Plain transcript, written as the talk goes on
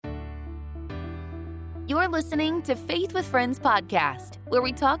You're listening to Faith with Friends podcast, where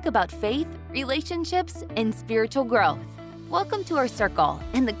we talk about faith, relationships, and spiritual growth. Welcome to our circle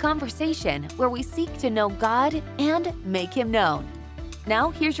and the conversation where we seek to know God and make Him known. Now,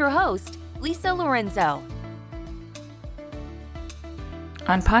 here's your host, Lisa Lorenzo.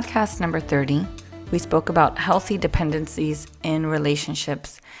 On podcast number 30, we spoke about healthy dependencies in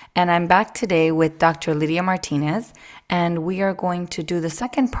relationships. And I'm back today with Dr. Lydia Martinez, and we are going to do the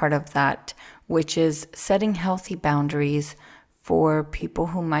second part of that, which is setting healthy boundaries for people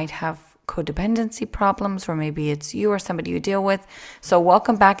who might have codependency problems, or maybe it's you or somebody you deal with. So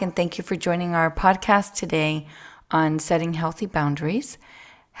welcome back, and thank you for joining our podcast today on setting healthy boundaries.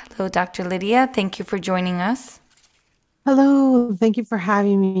 Hello, Dr. Lydia. Thank you for joining us. Hello, thank you for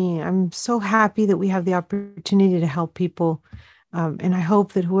having me. I'm so happy that we have the opportunity to help people. And I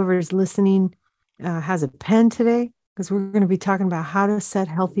hope that whoever is listening has a pen today, because we're going to be talking about how to set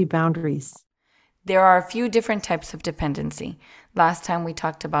healthy boundaries. There are a few different types of dependency. Last time we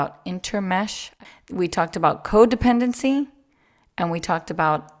talked about intermesh, we talked about codependency, and we talked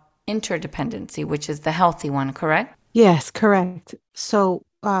about interdependency, which is the healthy one, correct? Yes, correct. So,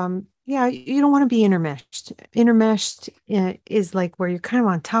 you don't want to be intermeshed. Intermeshed is like where you're kind of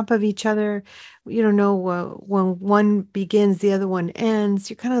on top of each other. You don't know when one begins, the other one ends.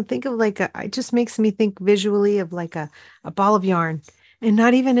 You kind of think of it just makes me think visually of like a ball of yarn, and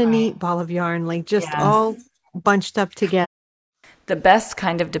not even a neat ball of yarn, like just all bunched up together. The best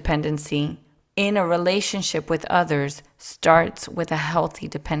kind of dependency in a relationship with others starts with a healthy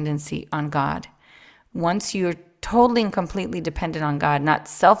dependency on God. Once you're totally and completely dependent on God, not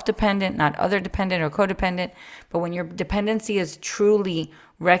self-dependent, not other-dependent or codependent, but when your dependency is truly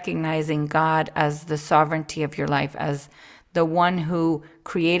recognizing God as the sovereignty of your life, as the one who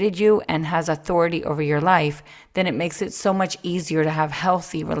created you and has authority over your life, then it makes it so much easier to have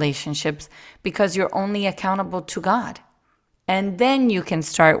healthy relationships because you're only accountable to God. And then you can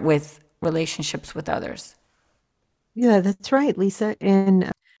start with relationships with others. Yeah, that's right, Lisa. And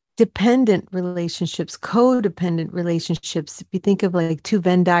dependent relationships, codependent relationships, if you think of like two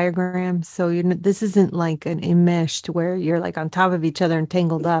Venn diagrams, so this isn't like an enmeshed where you're like on top of each other and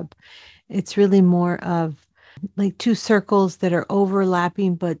tangled up. It's really more of like two circles that are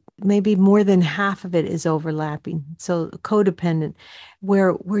overlapping, but maybe more than half of it is overlapping. So codependent,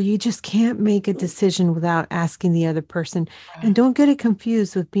 where you just can't make a decision without asking the other person. And don't get it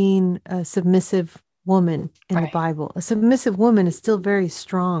confused with being a submissive woman in the Bible. A submissive woman is still very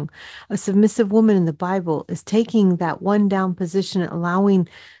strong. A submissive woman in the Bible is taking that one down position, allowing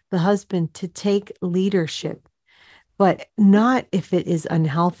the husband to take leadership, but not if it is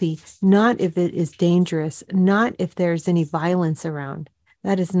unhealthy, not if it is dangerous, not if there's any violence around.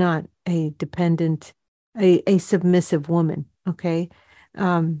 That is not a dependent, a submissive woman. Okay.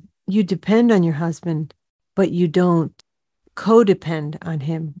 You depend on your husband, but you don't codepend on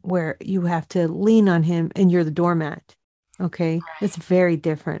him, where you have to lean on him and you're the doormat. Okay. It's very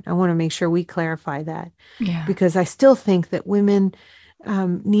different. I want to make sure we clarify that, because I still think that women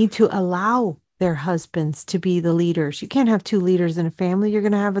need to allow their husbands to be the leaders. You can't have two leaders in a family. You're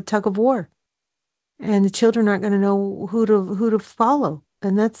going to have a tug of war, and the children aren't going to know who to follow.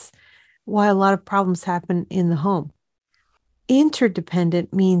 And that's why a lot of problems happen in the home.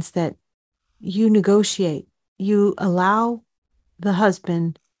 Interdependent means that you negotiate. You allow the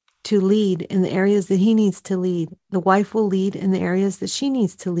husband to lead in the areas that he needs to lead. The wife will lead in the areas that she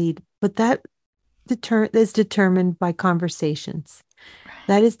needs to lead. But that is determined by conversations.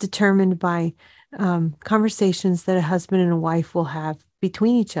 That is determined by conversations that a husband and a wife will have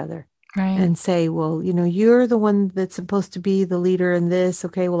between each other. And say, well, you're the one that's supposed to be the leader in this.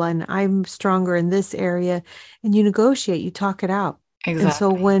 Okay, well, I'm stronger in this area. And you negotiate, you talk it out. Exactly. And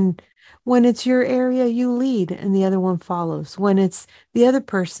so when it's your area, you lead and the other one follows. When it's the other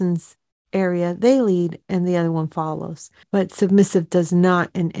person's area, they lead and the other one follows. But submissive does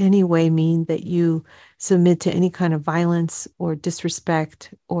not in any way mean that you submit to any kind of violence or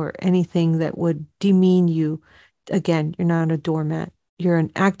disrespect or anything that would demean you. Again, you're not a doormat. You're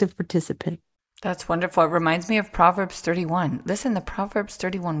an active participant. That's wonderful. It reminds me of Proverbs 31. Listen, the Proverbs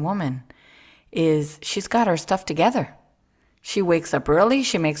 31 woman she's got her stuff together. She wakes up early.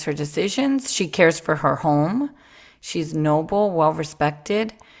 She makes her decisions. She cares for her home. She's noble,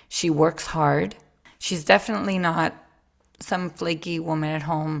 well-respected. She works hard. She's definitely not some flaky woman at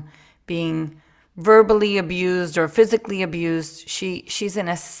home being verbally abused or physically abused. She's in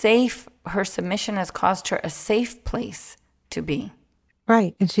her submission has caused her a safe place to be.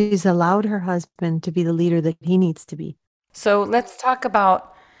 Right. And she's allowed her husband to be the leader that he needs to be. So let's talk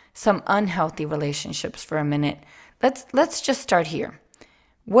about some unhealthy relationships for a minute. Let's just start here.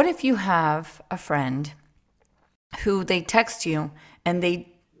 What if you have a friend who they text you and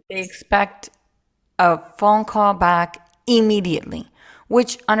they expect a phone call back immediately,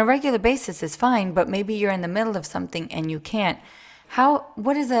 which on a regular basis is fine, but maybe you're in the middle of something and you can't. How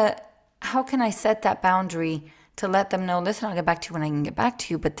can I set that boundary to let them know, listen, I'll get back to you when I can get back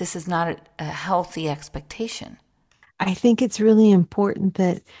to you, but this is not a healthy expectation. I think it's really important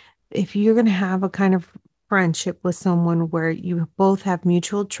that if you're going to have a kind of friendship with someone where you both have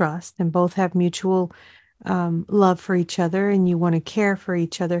mutual trust and both have mutual love for each other and you want to care for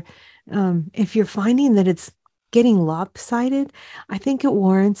each other, if you're finding that it's getting lopsided, I think it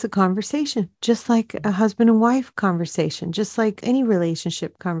warrants a conversation, just like a husband and wife conversation, just like any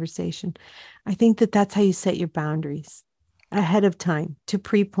relationship conversation. I think that that's how you set your boundaries ahead of time, to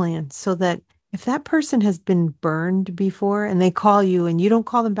pre-plan, so that if that person has been burned before and they call you and you don't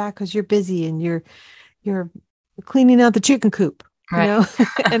call them back because you're busy and you're cleaning out the chicken coop, Right.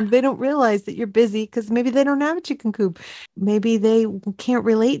 and they don't realize that you're busy because maybe they don't have a chicken coop. Maybe they can't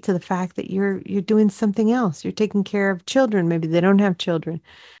relate to the fact that you're doing something else. You're taking care of children. Maybe they don't have children.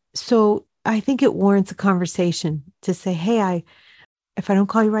 So I think it warrants a conversation to say, hey, if I don't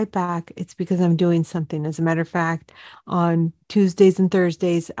call you right back, it's because I'm doing something. As a matter of fact, on Tuesdays and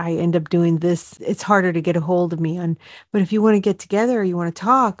Thursdays, I end up doing this. It's harder to get a hold of me on, but if you want to get together or you want to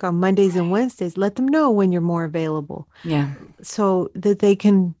talk on Mondays and Wednesdays, let them know when you're more available Yeah. so that they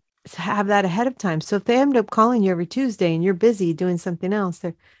can have that ahead of time. So if they end up calling you every Tuesday and you're busy doing something else,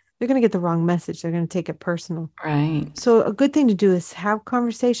 they're going to get the wrong message. They're going to take it personal. Right. So a good thing to do is have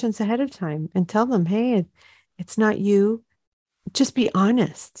conversations ahead of time and tell them, hey, it's not you. Just be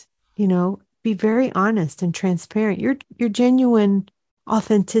honest, be very honest and transparent. Your genuine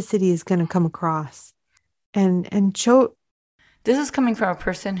authenticity is going to come across and show. This is coming from a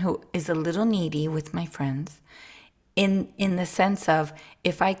person who is a little needy with my friends in the sense of,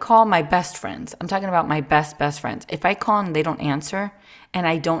 if I call my best friends, I'm talking about my best friends. If I call and they don't answer and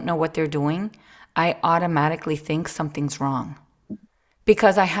I don't know what they're doing, I automatically think something's wrong,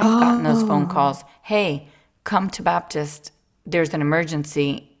 because I have gotten those phone calls. Hey, come to Baptist. There's an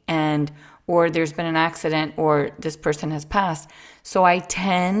emergency, or there's been an accident, or this person has passed. So I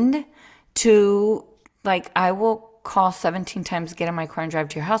tend to, I will call 17 times, get in my car and drive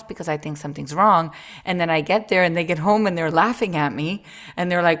to your house because I think something's wrong. And then I get there and they get home and they're laughing at me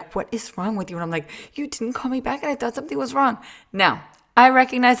and they're like, what is wrong with you? And I'm like, you didn't call me back and I thought something was wrong. Now, I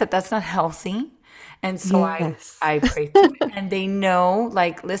recognize that that's not healthy. And so Yes. I pray through it. And they know,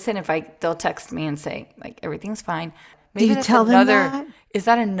 listen, they'll text me and say, everything's fine. Maybe Do you that's tell them that? Is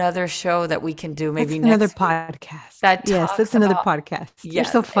that another show that we can do maybe That's another next week? podcast. Yes, that's another podcast. You're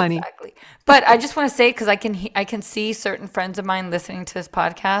so funny. Exactly. But I just want to say, because I can see certain friends of mine listening to this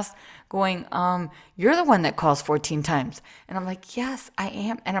podcast going, you're the one that calls 14 times. And I'm like, yes, I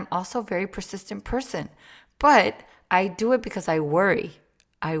am. And I'm also a very persistent person. But I do it because I worry.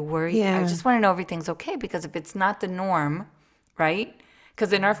 Yeah. I just want to know everything's okay, because if it's not the norm, right?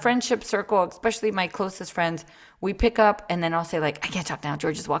 Because in our friendship circle, especially my closest friends, we pick up and then I'll say, I can't talk now.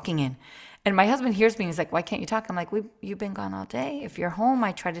 George is walking in. And my husband hears me and he's like, why can't you talk? I'm like, you've been gone all day. If you're home,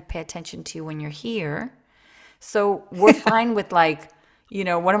 I try to pay attention to you when you're here. So we're fine with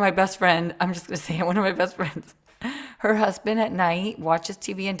one of my best friends, I'm just going to say it, one of my best friends, her husband at night watches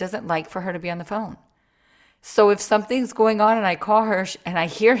TV and doesn't like for her to be on the phone. So if something's going on and I call her and I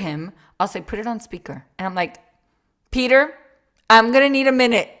hear him, I'll say, put it on speaker. And I'm like, Peter, I'm going to need a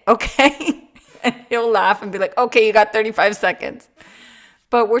minute, okay? And he'll laugh and be like, okay, you got 35 seconds.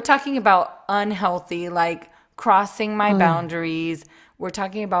 But we're talking about unhealthy, crossing my boundaries. We're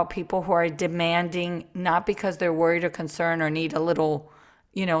talking about people who are demanding, not because they're worried or concerned or need a little,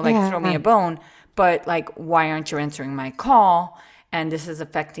 throw me a bone, but why aren't you answering my call? And this is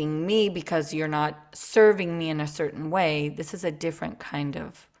affecting me because you're not serving me in a certain way. This is a different kind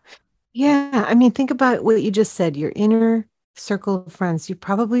of. Yeah. I mean, think about what you just said, your inner circle of friends. You've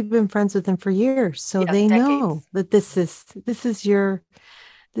probably been friends with them for years. So Yes, they decades. know that this is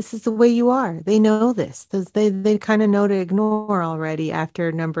the way you are. They know this. They kind of know to ignore already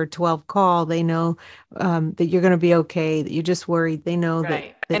after number 12 call. They know that you're going to be okay, that you're just worried. They know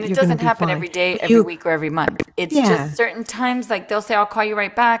Right. that And it you're going to doesn't be happen fine. every day, But every week, or every month. It's Yeah. just certain times, they'll say, I'll call you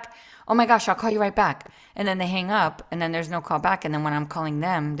right back. Oh my gosh, I'll call you right back. And then they hang up and then there's no call back. And then when I'm calling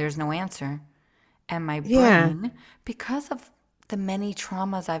them, there's no answer. And my Yeah. brain, because of the many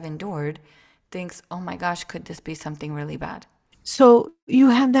traumas I've endured, thinks, oh my gosh, could this be something really bad? So you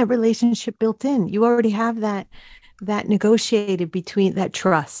have that relationship built in. You already have that negotiated between that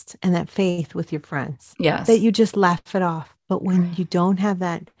trust and that faith with your friends. Yes. That you just laugh it off. But when you don't have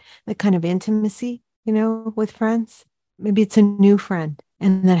that kind of intimacy, with friends, maybe it's a new friend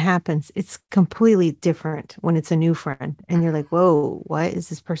and that happens, it's completely different when it's a new friend and you're like, whoa, why is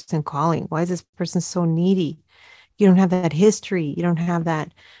this person calling? Why is this person so needy? You don't have that history. You don't have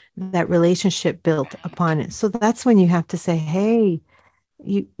that relationship built upon it. So that's when you have to say, hey,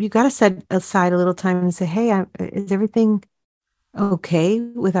 you got to set aside a little time and say, hey, is everything okay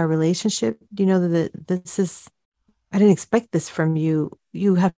with our relationship? Do you know that this is, I didn't expect this from you.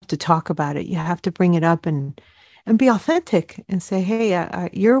 You have to talk about it. You have to bring it up and be authentic and say, hey,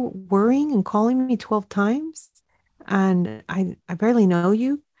 you're worrying and calling me 12 times and I barely know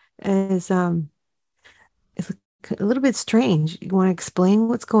you, is a little bit strange. You want to explain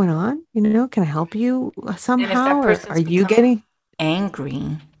what's going on? Can I help you And if somehow? that Or person's are you becoming getting,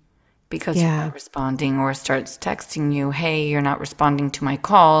 angry because you're yeah, not responding or starts texting you, hey, you're not responding to my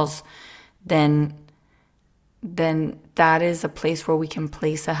calls, then that is a place where we can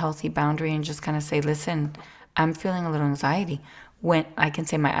place a healthy boundary and just kind of say, listen, I'm feeling a little anxiety. When I can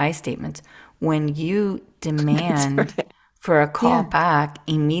say my I statements, when you that's demand right. for a call Yeah. back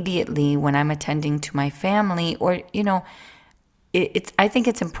immediately when I'm attending to my family, or, it's, I think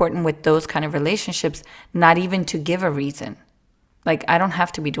it's important with those kind of relationships, not even to give a reason. Like, I don't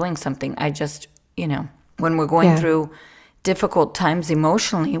have to be doing something. I just, when we're going Yeah. through difficult times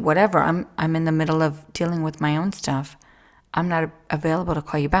emotionally, whatever, I'm in the middle of dealing with my own stuff. I'm not available to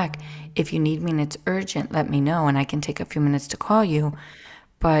call you back. If you need me and it's urgent, let me know and I can take a few minutes to call you.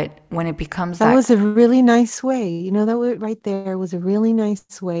 But when it becomes That that, was a really nice way. That right there was a really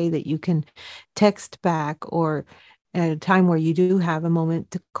nice way that you can text back or at a time where you do have a moment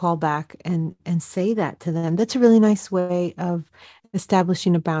to call back and say that to them. That's a really nice way of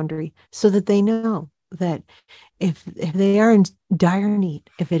establishing a boundary so that they know that if they are in dire need,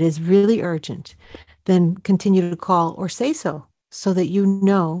 if it is really urgent, then continue to call or say so that you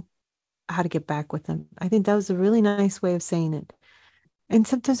know how to get back with them. I think that was a really nice way of saying it. And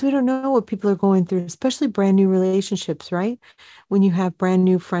sometimes we don't know what people are going through, especially brand new relationships, right? When you have brand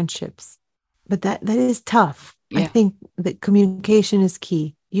new friendships. But that is tough. I yeah, think that communication is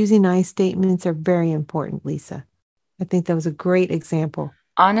key. Using I statements are very important, Lisa. I think that was a great example.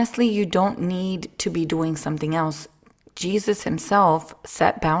 honestly, you don't need to be doing something else. Jesus himself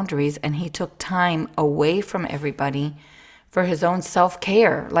set boundaries and he took time away from everybody for his own self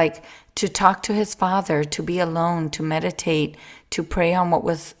care, like to talk to his father, to be alone, to meditate, to pray on what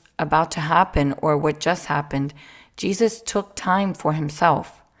was about to happen or what just happened. Jesus took time for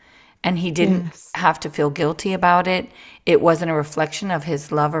himself and he didn't Yes. have to feel guilty about it. It wasn't a reflection of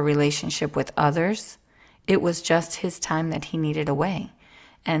his love or relationship with others. It was just his time that he needed away.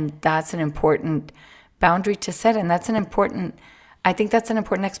 And that's an important boundary to set. And I think that's an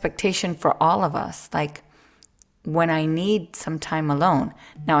important expectation for all of us. Like, when I need some time alone.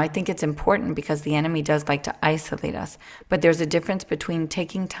 Now, I think it's important because the enemy does like to isolate us, but there's a difference between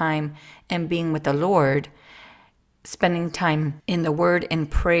taking time and being with the Lord, spending time in the Word, in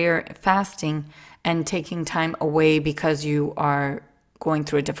prayer, fasting, and taking time away because you are going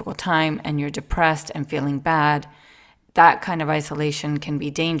through a difficult time and you're depressed and feeling bad. That kind of isolation can be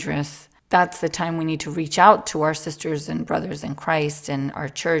dangerous. That's the time we need to reach out to our sisters and brothers in Christ and our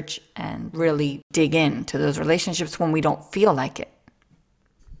church and really dig into those relationships when we don't feel like it.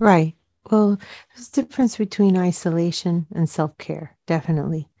 Right. Well, there's a difference between isolation and self-care,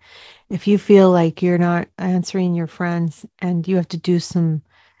 definitely. If you feel like you're not answering your friends and you have to do some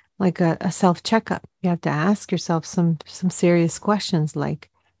like a self-checkup, you have to ask yourself some serious questions like,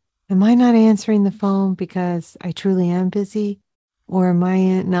 am I not answering the phone because I truly am busy? Or am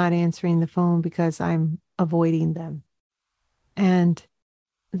I not answering the phone because I'm avoiding them? And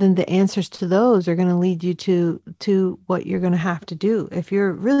then the answers to those are going to lead you to what you're going to have to do. If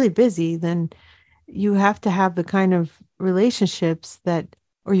you're really busy, then you have to have the kind of relationships that,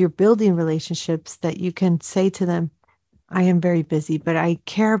 or you're building relationships that you can say to them, I am very busy, but I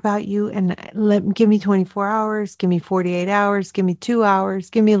care about you and give me 24 hours, give me 48 hours, give me 2 hours,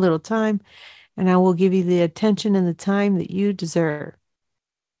 give me a little time, and I will give you the attention and the time that you deserve.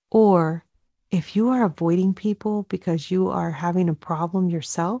 Or if you are avoiding people because you are having a problem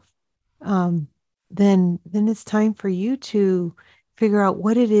yourself, um, then it's time for you to figure out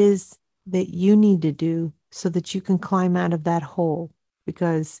what it is that you need to do so that you can climb out of that hole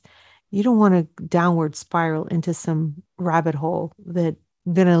because you don't want to downward spiral into some rabbit hole that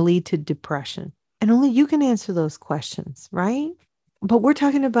going to lead to depression. And only you can answer those questions, right? But we're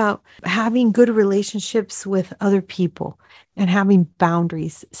talking about having good relationships with other people and having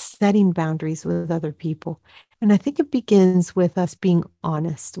boundaries, setting boundaries with other people. And I think it begins with us being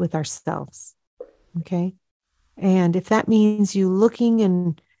honest with ourselves. Okay. And if that means you looking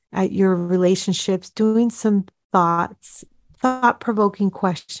and at your relationships, doing some thoughts thought-provoking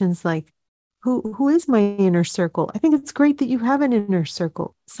questions like, who is my inner circle? I think it's great that you have an inner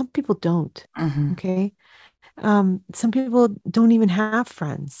circle. Some people don't. Mhm. Okay. Some people don't even have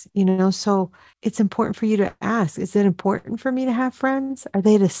friends, so it's important for you to ask, is it important for me to have friends? Are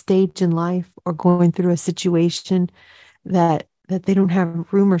they at a stage in life or going through a situation that they don't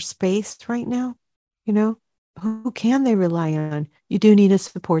have room or space right now? You know, who can they rely on? You do need a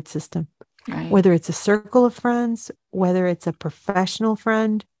support system, Right. whether it's a circle of friends, whether it's a professional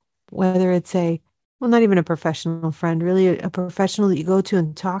friend, whether it's well, not even a professional friend, really a professional that you go to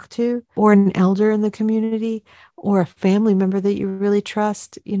and talk to, or an elder in the community, or a family member that you really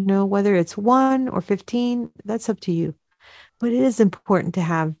trust, whether it's 1 or 15, that's up to you. But it is important to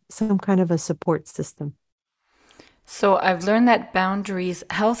have some kind of a support system. So I've learned that boundaries,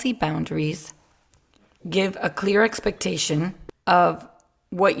 healthy boundaries, give a clear expectation of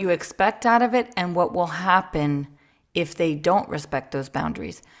what you expect out of it and what will happen if they don't respect those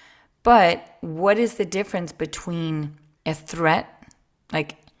boundaries. But what is the difference between a threat?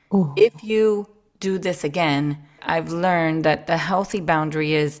 Like, Oh, if you do this again, I've learned that the healthy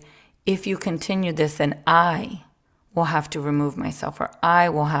boundary is, if you continue this, then I will have to remove myself, or I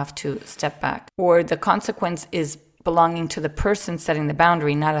will have to step back. Or the consequence is belonging to the person setting the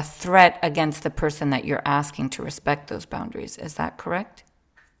boundary, not a threat against the person that you're asking to respect those boundaries. Is that correct?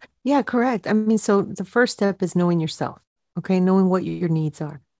 yeah, correct. I mean, so the first step is knowing yourself, okay? Knowing what your needs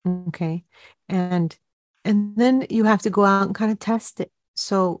are, okay? And and then you have to go out and kind of test it.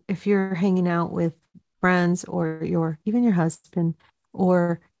 So if you're hanging out with friends or even your husband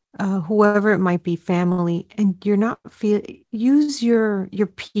or whoever it might be, family, and you're not use your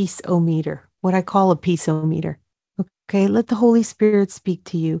peace-o-meter, what I call a peace-o-meter. Okay, let the Holy Spirit speak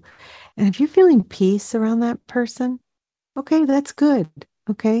to you. And if you're feeling peace around that person, okay, that's good.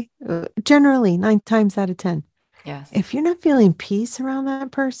 Okay. Generally, 9 times out of 10. Yes. If you're not feeling peace around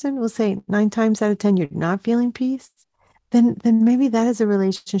that person, we'll say 9 times out of 10, you're not feeling peace, then maybe that is a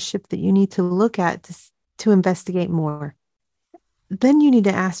relationship that you need to look at to investigate more. Then you need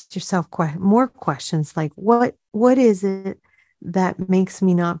to ask yourself more questions like, what is it that makes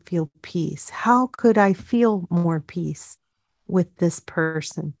me not feel peace? How could I feel more peace with this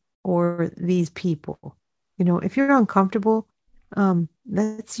person or these people? If you're uncomfortable,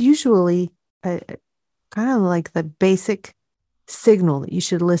 that's usually kind of like the basic signal that you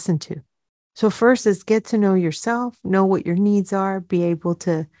should listen to. So first is get to know yourself, know what your needs are, be able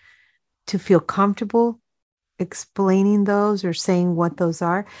to feel comfortable explaining those or saying what those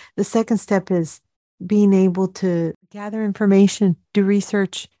are. The second step is being able to gather information, do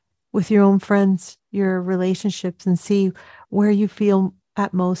research with your own friends, your relationships, and see where you feel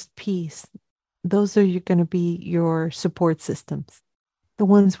at most peace. Those are going to be your support systems. The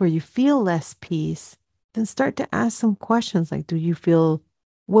ones where you feel less peace, then start to ask some questions like,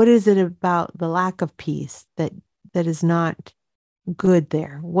 what is it about the lack of peace that is not good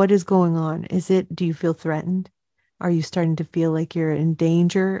there? What is going on? Do you feel threatened? Are you starting to feel like you're in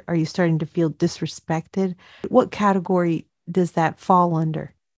danger? Are you starting to feel disrespected? What category does that fall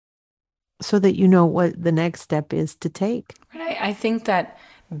under? So that you know what the next step is to take. I think that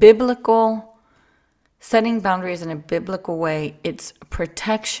setting boundaries in a biblical way, it's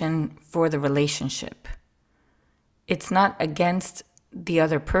protection for the relationship. It's not against the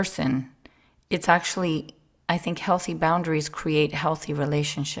other person. It's actually, I think healthy boundaries create healthy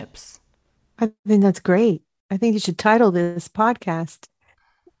relationships. I think that's great. I think you should title this podcast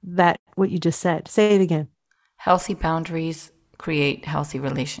what you just said. Say it again. Healthy boundaries create healthy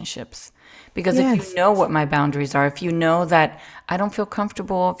relationships. Because Yes. if you know what my boundaries are, if you know that I don't feel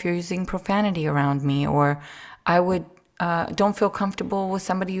comfortable if you're using profanity around me, or I don't feel comfortable with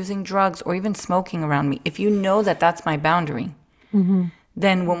somebody using drugs or even smoking around me, if you know that that's my boundary,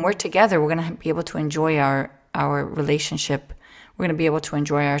 then when we're together, we're going to be able to enjoy our relationship. We're going to be able to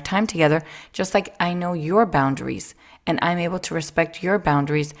enjoy our time together, just like I know your boundaries and I'm able to respect your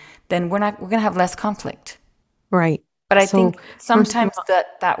boundaries. Then we're going to have less conflict. Right. But I think sometimes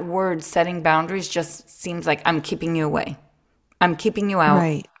that word setting boundaries just seems like I'm keeping you away. I'm keeping you out.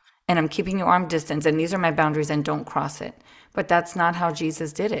 Right. And I'm keeping you arm distance. And these are my boundaries and don't cross it. But that's not how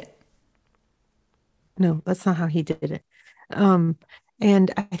Jesus did it. No, that's not how he did it.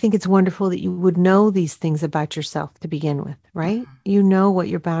 And I think it's wonderful that you would know these things about yourself to begin with, right? You know what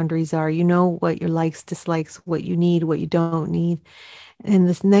your boundaries are. You know what your likes, dislikes, what you need, what you don't need. And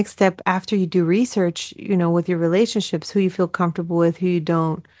this next step after you do research, with your relationships, who you feel comfortable with, who you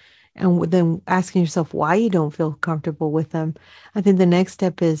don't, and then asking yourself why you don't feel comfortable with them. I think the next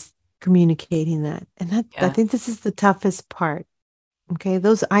step is communicating that. And I think this is the toughest part. Okay.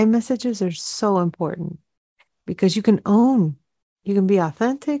 Those I messages are so important because you can own You can be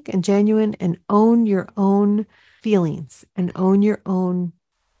authentic and genuine and own your own feelings and own your own,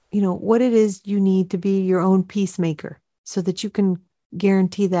 what it is you need to be your own peacemaker so that you can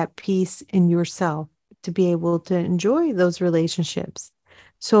guarantee that peace in yourself to be able to enjoy those relationships.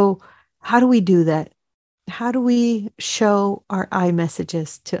 So, how do we do that? How do we show our I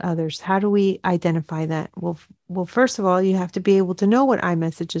messages to others? How do we identify that? Well, first of all, you have to be able to know what I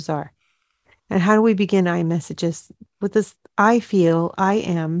messages are. And how do we begin I messages with this? I feel, I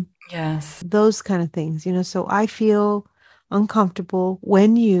am, Yes. those kind of things, so I feel uncomfortable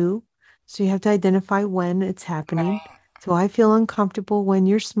when so you have to identify when it's happening. Right. So I feel uncomfortable when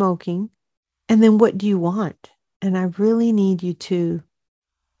you're smoking. And then what do you want? And I really need you to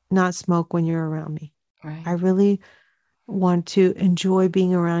not smoke when you're around me. Right. I really want to enjoy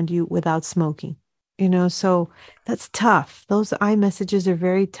being around you without smoking, so that's tough. Those I messages are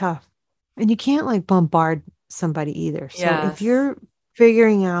very tough. And you can't like bombard somebody either. So if Yes. you're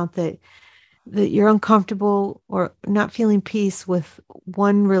figuring out that you're uncomfortable or not feeling peace with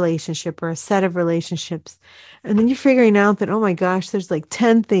one relationship or a set of relationships, and then you're figuring out that, oh my gosh, there's like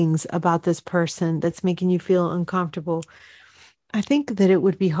 10 things about this person that's making you feel uncomfortable. I think that it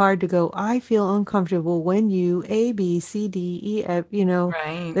would be hard to go, I feel uncomfortable when you A, B, C, D, E, F,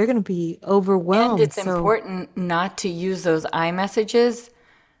 Right. they're going to be And overwhelmed. it's So, important not to use those I messages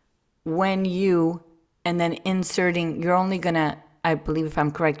when you, and then inserting, you're only going to, I believe if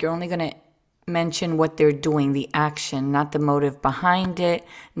I'm correct, you're only going to mention what they're doing, the action, not the motive behind it,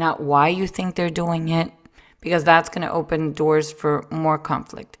 not why you think they're doing it, because that's going to open doors for more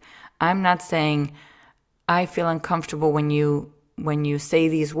conflict. I'm not saying I feel uncomfortable when you say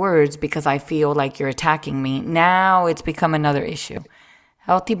these words because I feel like you're attacking me. Now it's become another issue.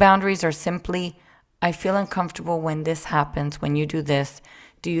 Healthy boundaries are simply, I feel uncomfortable when this happens, when you do this.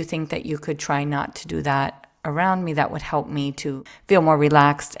 Do you think that you could try not to do that around me? That would help me to feel more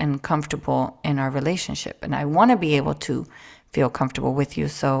relaxed and comfortable in our relationship. And I want to be able to feel comfortable with you.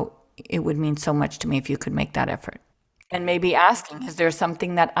 So it would mean so much to me if you could make that effort. And maybe asking, is there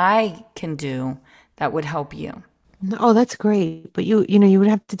something that I can do that would help you? oh, that's great. But you would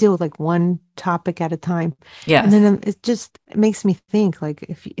have to deal with like one topic at a time. And then Yes. it makes me think like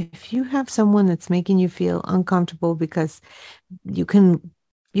if you have someone that's making you feel uncomfortable because you can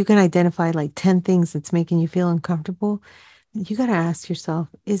you can identify like 10 things that's making you feel uncomfortable, you got to ask yourself,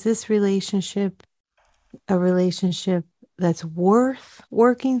 is this relationship a relationship that's worth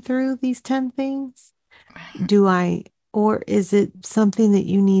working through these 10 things? Do I, or is it something that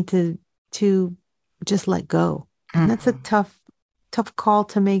you need to just let go? And that's a Mhm. tough call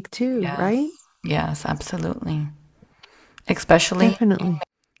to make too, Yes. right? Yes, absolutely. Especially, Definitely.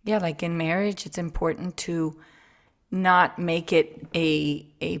 yeah, like in marriage, it's important to not make it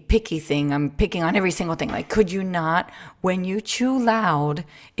a picky thing. I'm picking on every single thing. Like, could you not? When you chew loud,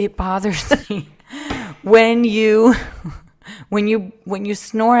 it bothers me. When you when you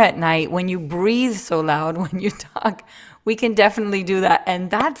snore at night, when you breathe so loud, when you talk, we can definitely do that.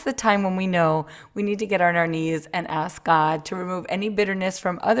 And that's the time when we know we need to get on our knees and ask God to remove any bitterness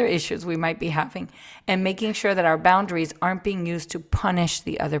from other issues we might be having, and making sure that our boundaries aren't being used to punish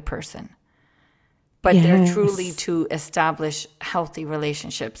the other person, but they're truly Yes. to establish healthy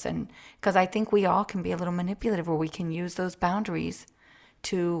relationships. And because I think we all can be a little manipulative, where we can use those boundaries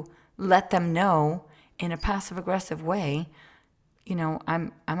to let them know in a passive aggressive way,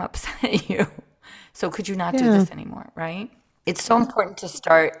 I'm upset at you. So could you not do Yeah. this anymore, right? It's so important to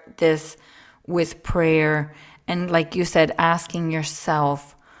start this with prayer and, like you said, asking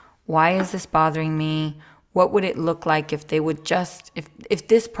yourself, why is this bothering me? What would it look like if they would just, if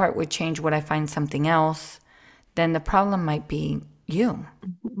this part would change, would I find something else? Then the problem might be you.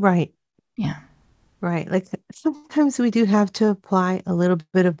 Right. Yeah. Right. Like sometimes we do have to apply a little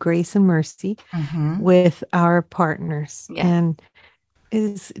bit of grace and mercy Mm-hmm. with our partners. Yeah. And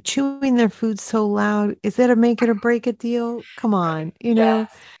is chewing their food so loud, is that a make it or break it deal? Come on, Yes.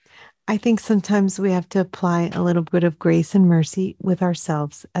 I think sometimes we have to apply a little bit of grace and mercy with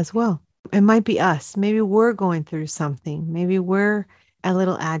ourselves as well. It might be us. Maybe we're going through something. Maybe we're a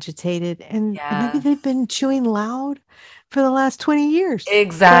little agitated and maybe Yes. they've been chewing loud for the last 20 years, but it's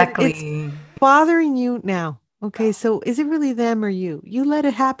Exactly. bothering you now. Okay, so is it really them or you? You let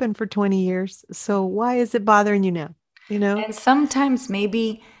it happen for 20 years. So why is it bothering you now? You know? And sometimes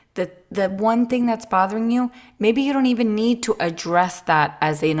maybe the one thing that's bothering you, maybe you don't even need to address that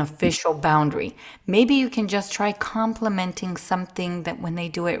as an official boundary. Maybe you can just try complimenting something that when they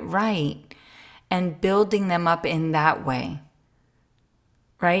do it right and building them up in that way,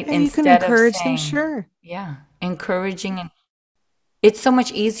 right? Yeah, you can Instead of encourage them, saying, sure. yeah, encouraging. And it's so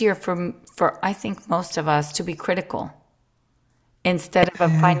much easier for I think most of us to be critical. Instead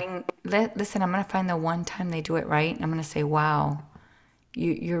of finding, listen, I'm going to find the one time they do it right. And I'm going to say, wow,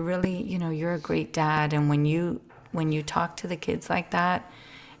 you're really, you're a great dad. And when you talk to the kids like that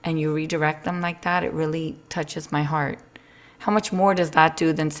and you redirect them like that, it really touches my heart. How much more does that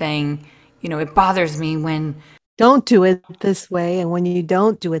do than saying, it bothers me when... Don't do it this way, and when you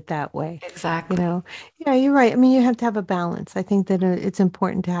don't do it that way. Exactly. Yeah, you're right. I mean, you have to have a balance. I think that it's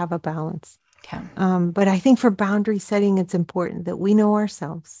important to have a balance. Yeah. But I think for boundary setting, it's important that we know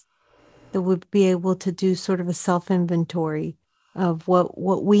ourselves, that we'd be able to do sort of a self-inventory of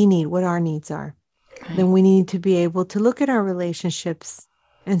what we need, what our needs are. Right. Then we need to be able to look at our relationships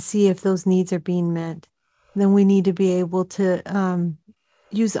and see if those needs are being met. Then we need to be able to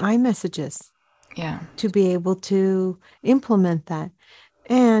use iMessages to be able to implement that.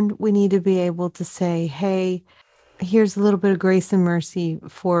 And we need to be able to say, hey, here's a little bit of grace and mercy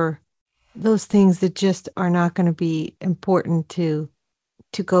for those things that just are not going to be important to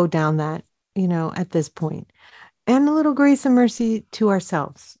go down that, at this point. And a little grace and mercy to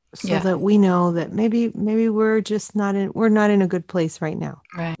ourselves so that we know that maybe we're just not in a good place right now.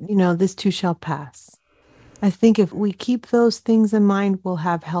 Right. This too shall pass. I think if we keep those things in mind, we'll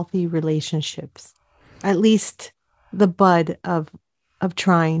have healthy relationships, at least the bud of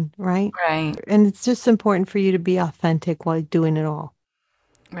trying, right? Right. And it's just important for you to be authentic while doing it all.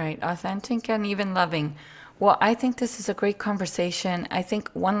 Right. Authentic and even loving. Well, I think this is a great conversation. I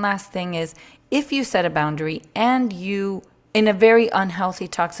think one last thing is, if you set a boundary and you, in a very unhealthy,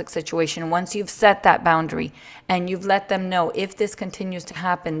 toxic situation, once you've set that boundary and you've let them know, if this continues to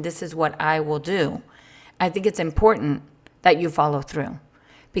happen, this is what I will do. I think it's important that you follow through.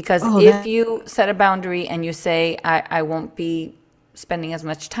 Because if you set a boundary and you say, I won't be spending as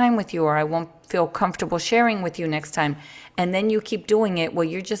much time with you, or I won't feel comfortable sharing with you next time, and then you keep doing it, well,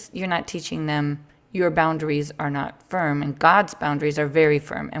 you're not teaching them your boundaries are not firm, and God's boundaries are very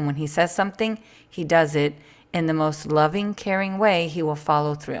firm. And when he says something, he does it in the most loving, caring way. He will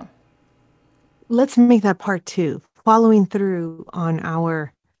follow through. Let's make that part 2, following through on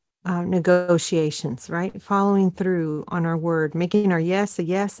our negotiations, right? Following through on our word, making our yes a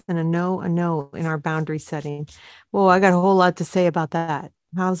yes and a no in our boundary setting. Well, I got a whole lot to say about that.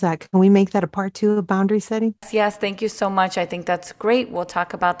 How's that? Can we make that a part 2 of boundary setting? Yes, thank you so much. I think that's great. We'll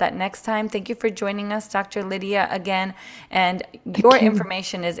talk about that next time. Thank you for joining us, Dr. Lydia, again. And your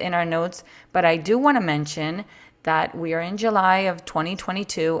information is in our notes, but I do want to mention that we are in July of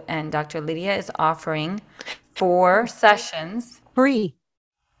 2022, and Dr. Lydia is offering 4 sessions. Free.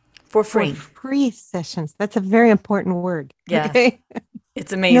 For free. For free sessions. That's a very important word. Yeah. Okay?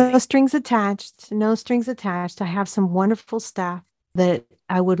 It's amazing. No strings attached. No strings attached. I have some wonderful staff that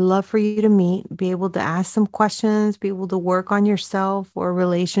I would love for you to meet, be able to ask some questions, be able to work on yourself or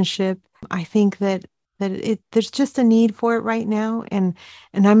relationship. I think that there's just a need for it right now. And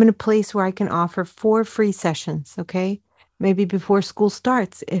I'm in a place where I can offer 4 free sessions. Okay. Maybe before school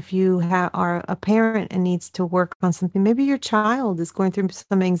starts, if you are a parent and needs to work on something, maybe your child is going through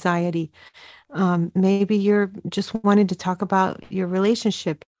some anxiety. Maybe you're just wanting to talk about your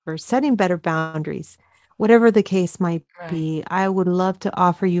relationship or setting better boundaries. Whatever the case might be, I would love to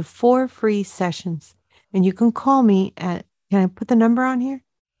offer you 4 free sessions. And you can call me at, can I put the number on here?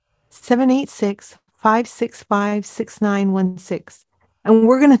 786-565-6916. And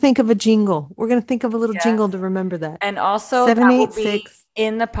we're going to think of a jingle. We're going to think of a little jingle to remember that. And also, 786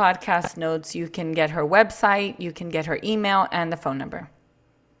 in the podcast notes, you can get her website, you can get her email, and the phone number.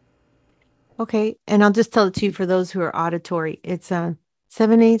 Okay. And I'll just tell it to you for those who are auditory. It's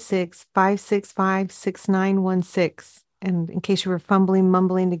 786-565-6916. And in case you were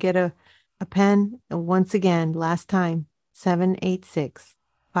mumbling to get a pen, once again, last time,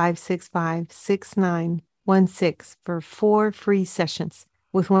 786-565-6916 for 4 free sessions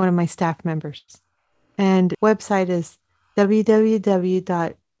with one of my staff members. And website is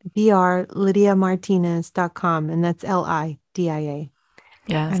www.drlydiamartinez.com, and that's LIDIA.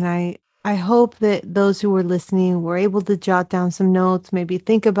 Yes. And I hope that those who were listening were able to jot down some notes, maybe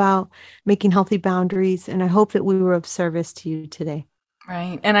think about making healthy boundaries. And I hope that we were of service to you today.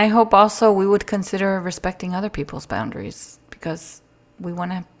 Right. And I hope also we would consider respecting other people's boundaries, because we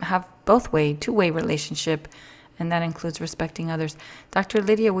want to have two-way relationship, and that includes respecting others. Dr.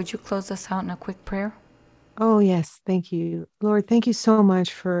 Lydia, would you close us out in a quick prayer? Oh, yes. Thank you. Lord, thank you so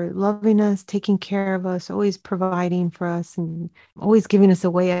much for loving us, taking care of us, always providing for us, and always giving us a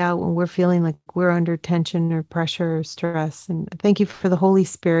way out when we're feeling like we're under tension or pressure or stress. And thank you for the Holy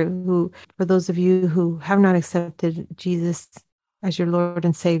Spirit, who, for those of you who have not accepted Jesus as your Lord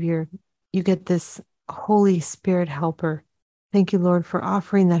and Savior, you get this Holy Spirit helper. Thank you, Lord, for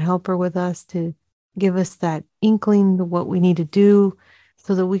offering that helper with us to give us that inkling of what we need to do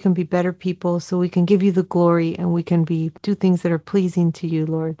so that we can be better people, so we can give you the glory and we can do things that are pleasing to you,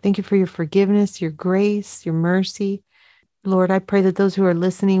 Lord. Thank you for your forgiveness, your grace, your mercy. Lord, I pray that those who are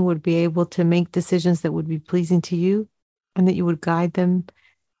listening would be able to make decisions that would be pleasing to you, and that you would guide them,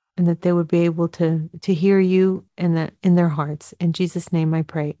 and that they would be able to hear you and that in their hearts. In Jesus' name I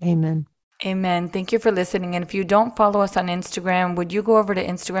pray. Amen. Amen. Thank you for listening. And if you don't follow us on Instagram, would you go over to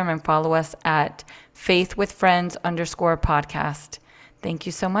Instagram and follow us at faithwithfriends_podcast. Thank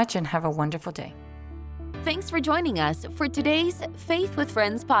you so much and have a wonderful day. Thanks for joining us for today's Faith with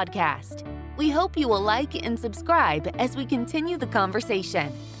Friends podcast. We hope you will like and subscribe as we continue the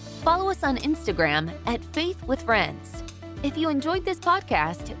conversation. Follow us on Instagram at Faith with Friends. If you enjoyed this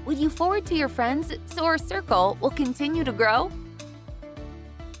podcast, would you forward to your friends so our circle will continue to grow?